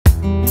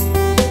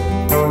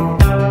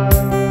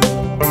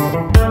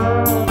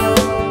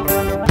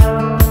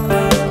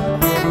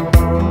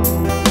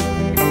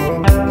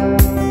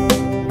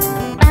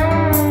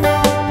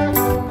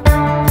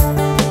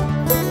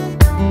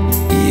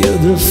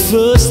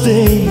first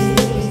day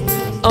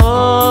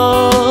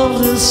of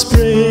the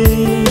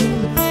spring.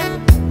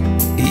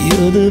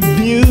 You're the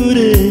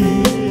beauty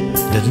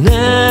that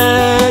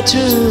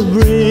nature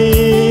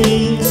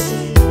brings.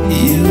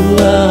 You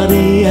are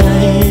the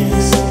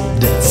eyes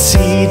that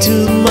see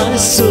to my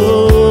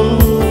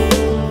soul,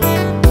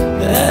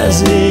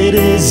 as it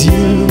is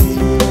you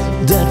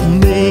that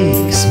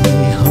makes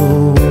me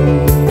whole.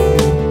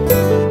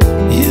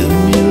 Your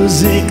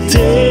music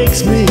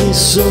takes me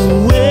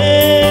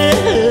somewhere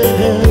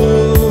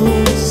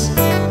else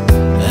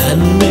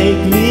and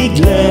make me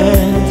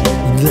glad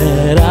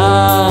that I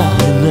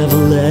never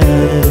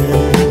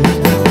left.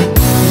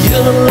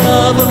 You're the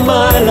love of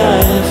my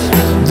life,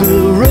 the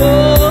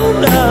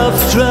road I've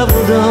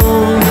traveled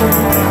on.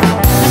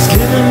 It's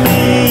given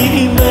me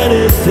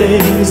many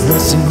things,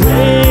 nothing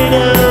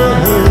greater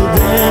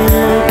than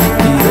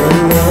your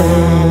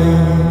love.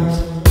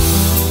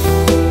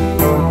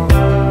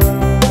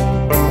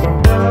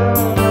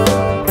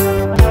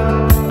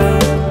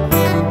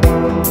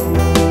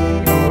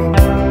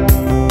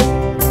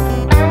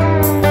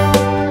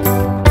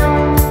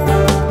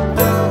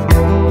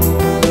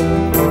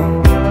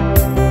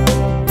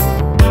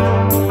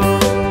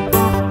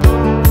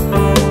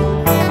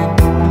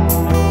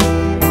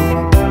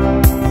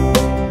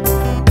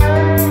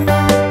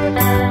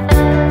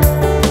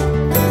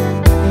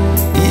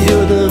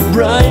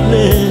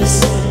 Brightness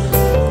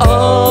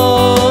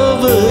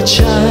of a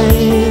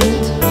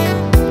child,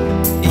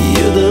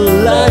 you're the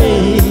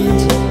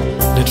light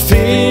that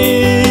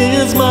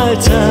fills my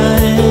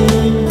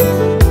time.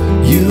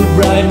 You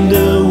brighten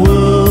the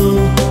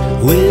world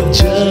with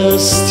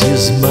just your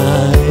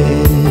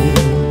smile.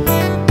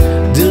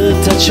 The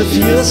touch of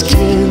your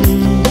skin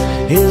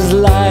is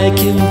like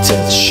in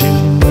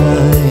touching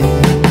mine.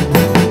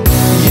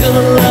 You're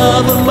the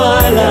love of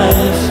my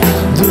life,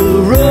 the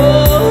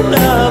road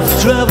I've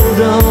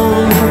traveled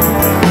on.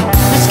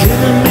 It's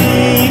given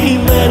me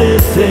many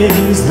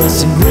things,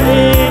 nothing great.